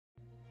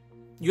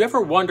You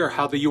ever wonder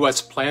how the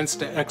US plans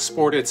to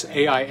export its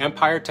AI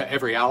empire to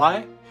every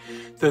ally?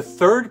 The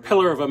third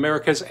pillar of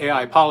America's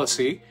AI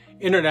policy,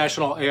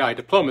 international AI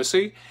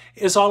diplomacy,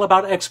 is all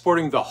about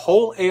exporting the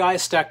whole AI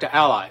stack to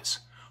allies.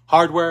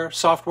 Hardware,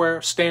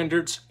 software,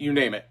 standards, you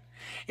name it.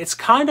 It's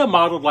kinda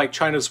modeled like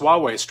China's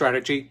Huawei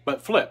strategy,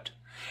 but flipped.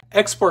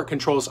 Export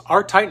controls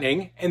are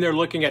tightening, and they're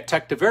looking at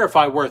tech to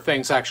verify where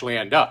things actually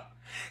end up.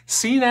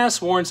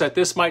 CNAS warns that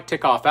this might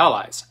tick off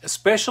allies,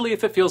 especially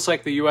if it feels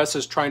like the US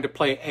is trying to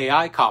play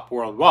AI cop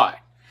worldwide.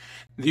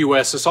 The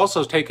US is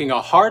also taking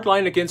a hard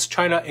line against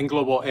China in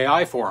global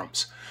AI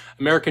forums.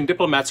 American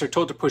diplomats are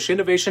told to push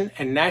innovation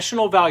and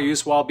national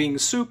values while being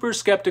super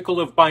skeptical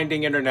of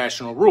binding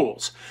international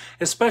rules,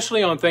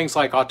 especially on things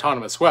like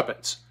autonomous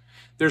weapons.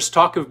 There's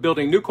talk of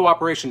building new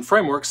cooperation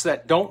frameworks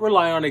that don't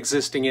rely on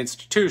existing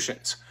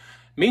institutions.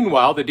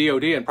 Meanwhile, the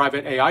DoD and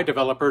private AI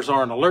developers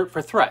are on alert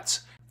for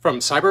threats, from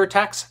cyber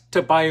attacks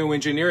to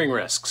bioengineering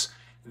risks.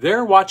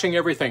 They're watching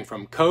everything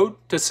from code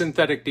to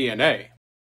synthetic DNA.